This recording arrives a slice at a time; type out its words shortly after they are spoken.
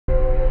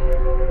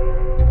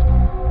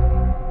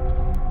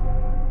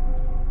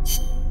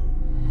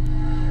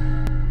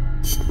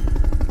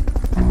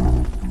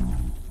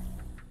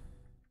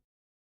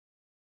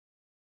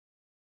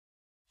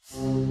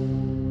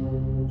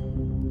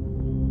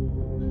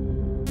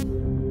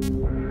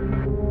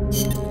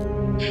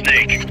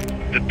Snake.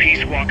 The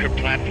Peace Walker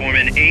platform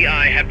and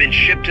AI have been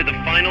shipped to the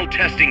final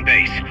testing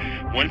base.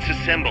 Once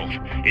assembled,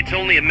 it's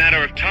only a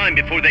matter of time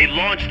before they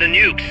launch the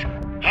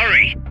nukes.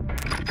 Hurry!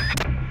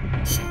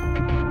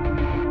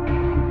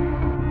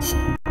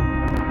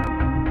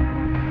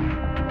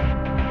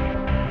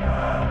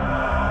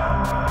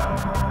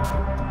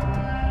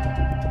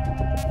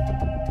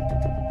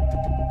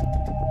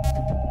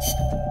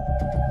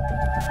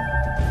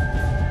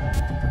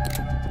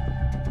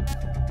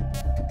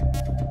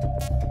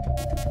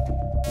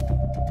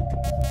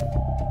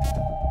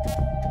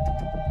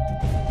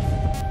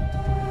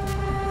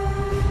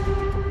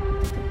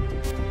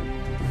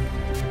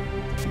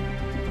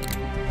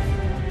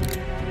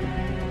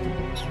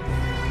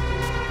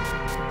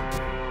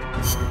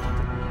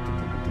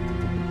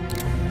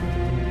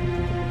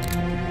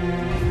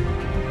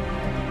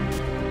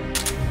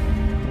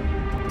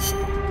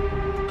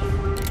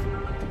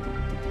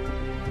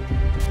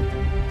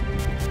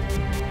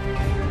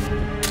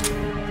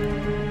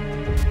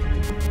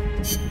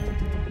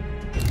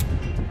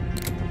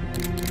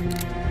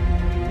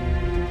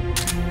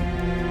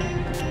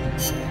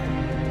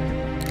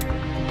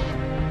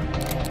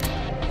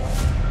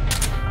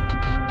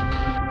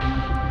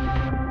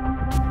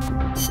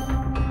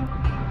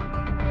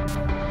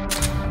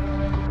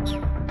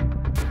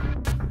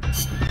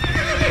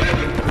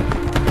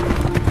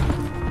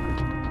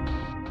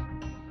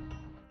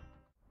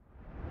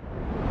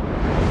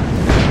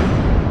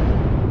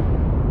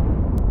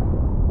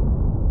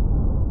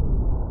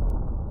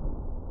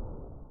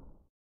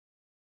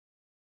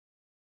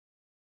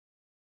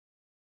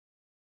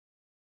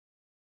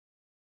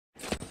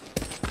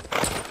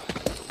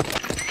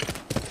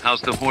 How's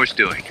the horse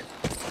doing?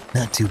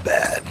 Not too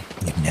bad.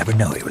 You'd never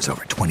know he was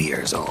over 20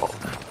 years old.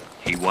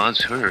 He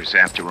was hers,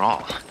 after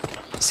all.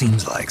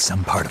 Seems like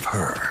some part of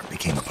her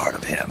became a part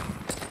of him.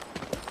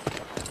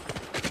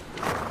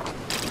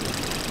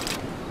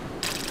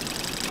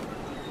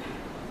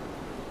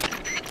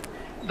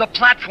 The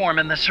platform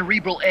and the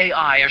cerebral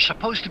AI are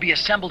supposed to be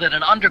assembled at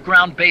an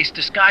underground base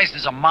disguised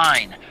as a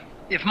mine.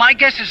 If my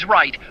guess is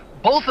right,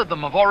 both of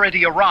them have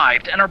already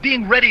arrived and are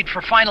being readied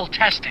for final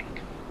testing.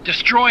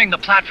 Destroying the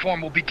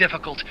platform will be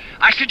difficult.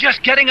 I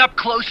suggest getting up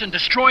close and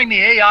destroying the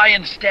AI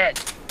instead.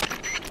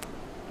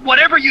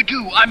 Whatever you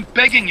do, I'm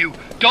begging you,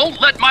 don't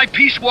let my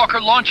Peace Walker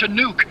launch a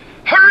nuke.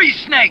 Hurry,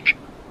 Snake!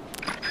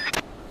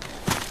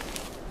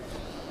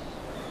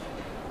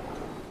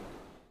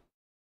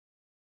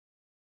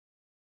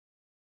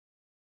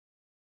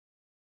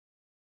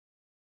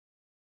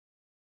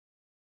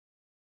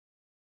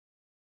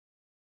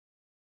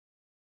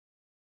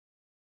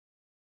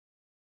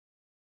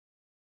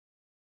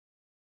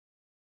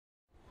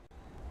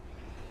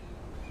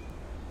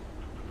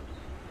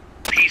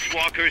 Peace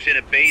Walkers in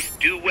a base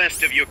due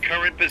west of your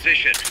current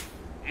position.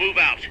 Move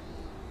out.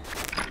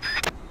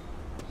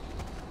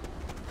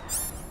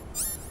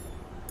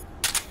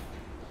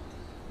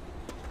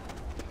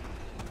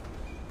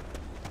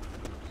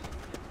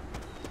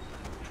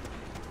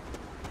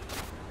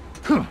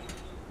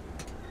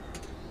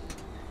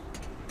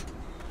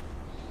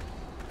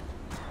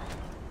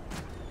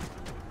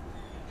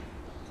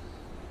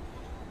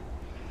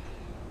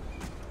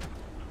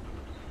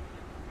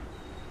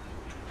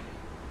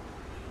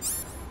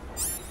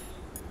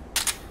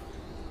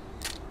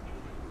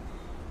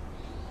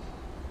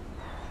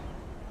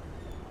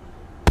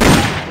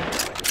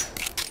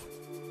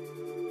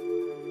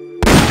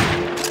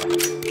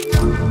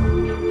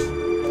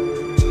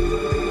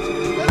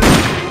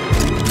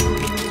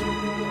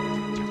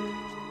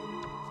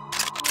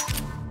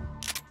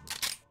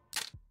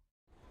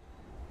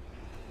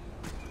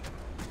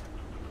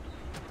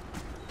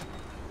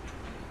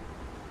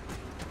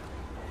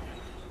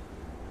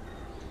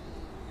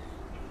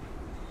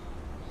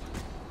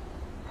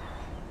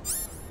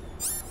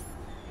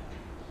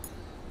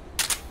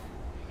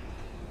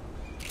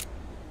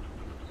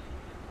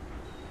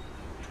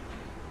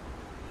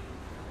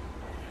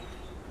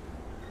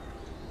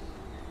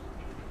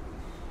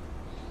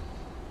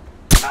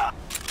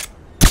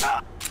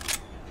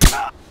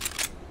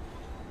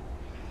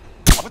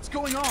 What's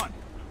going on?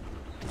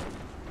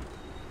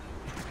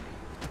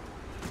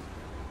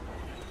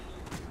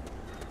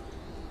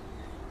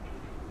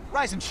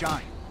 Rise and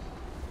shine.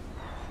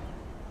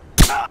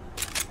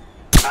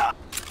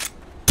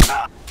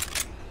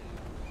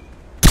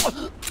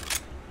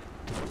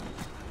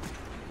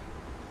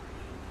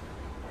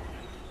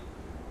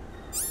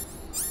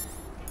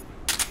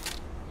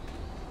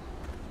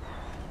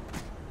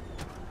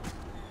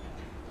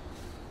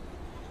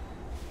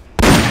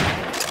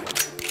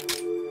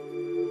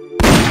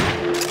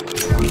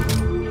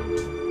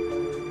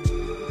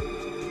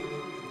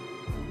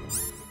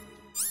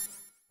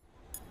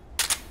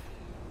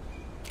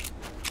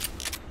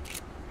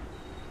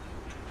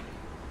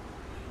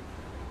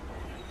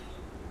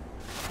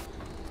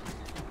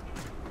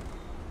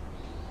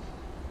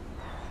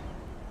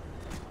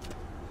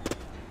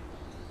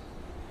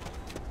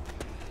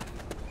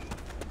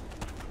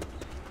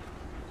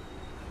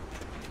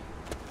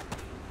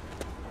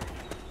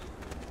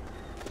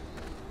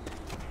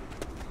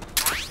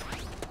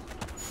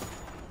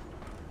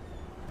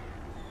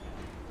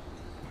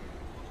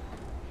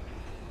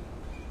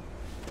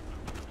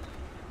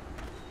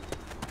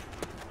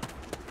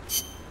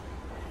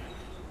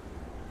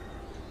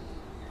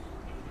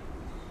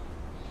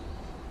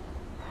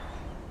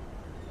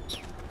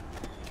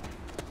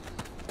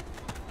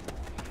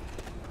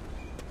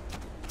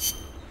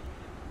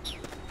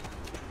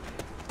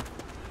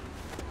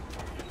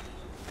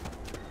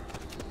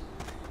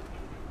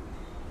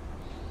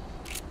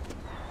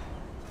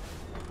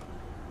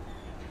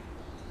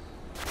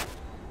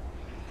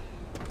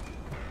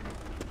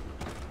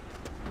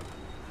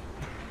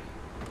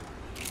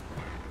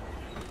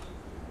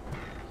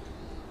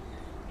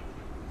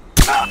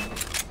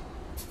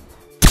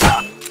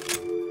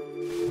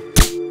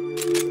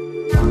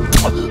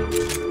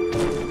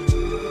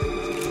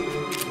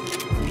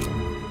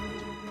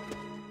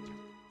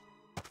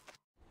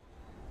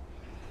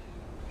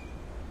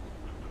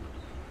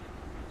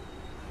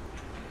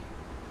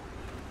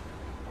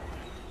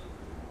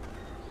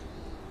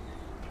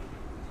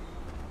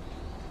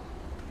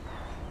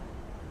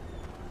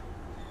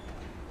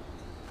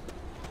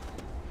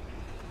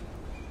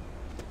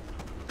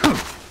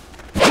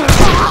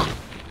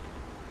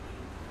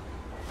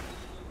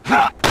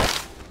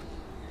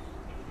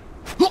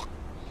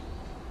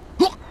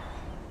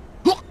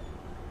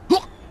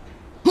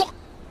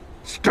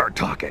 Start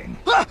talking.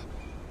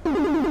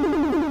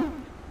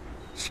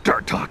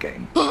 Start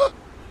talking.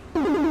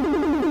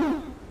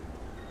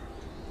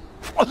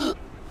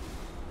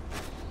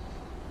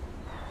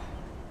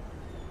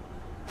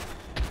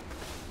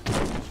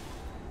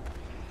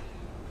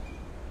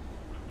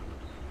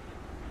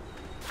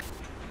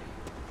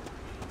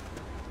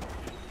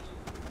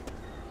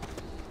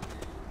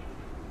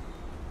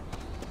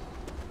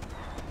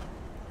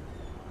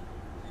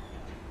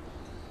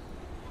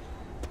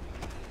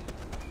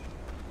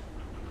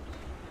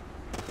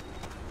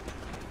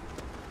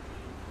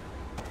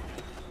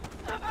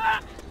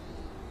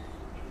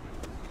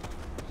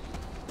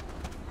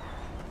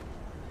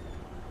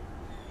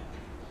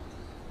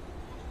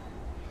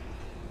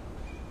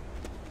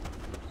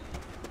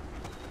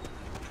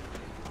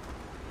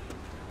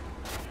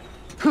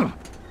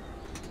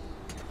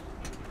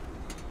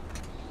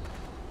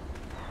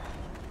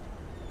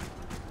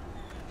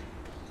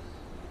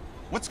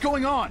 What's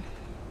going on?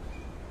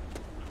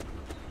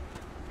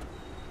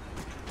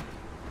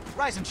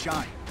 Rise and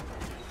shine.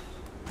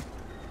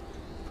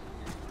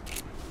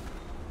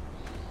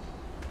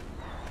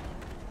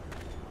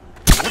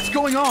 What's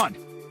going on?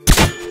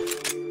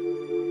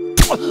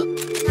 What's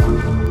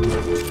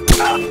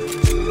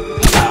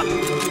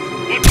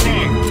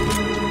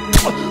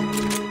wrong?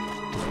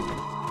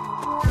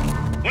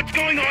 What's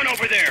going on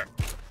over there?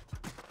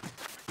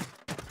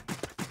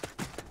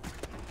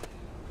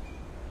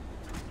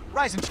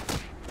 Rise and shine.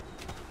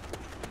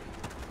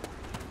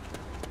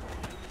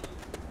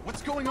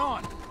 What's going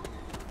on?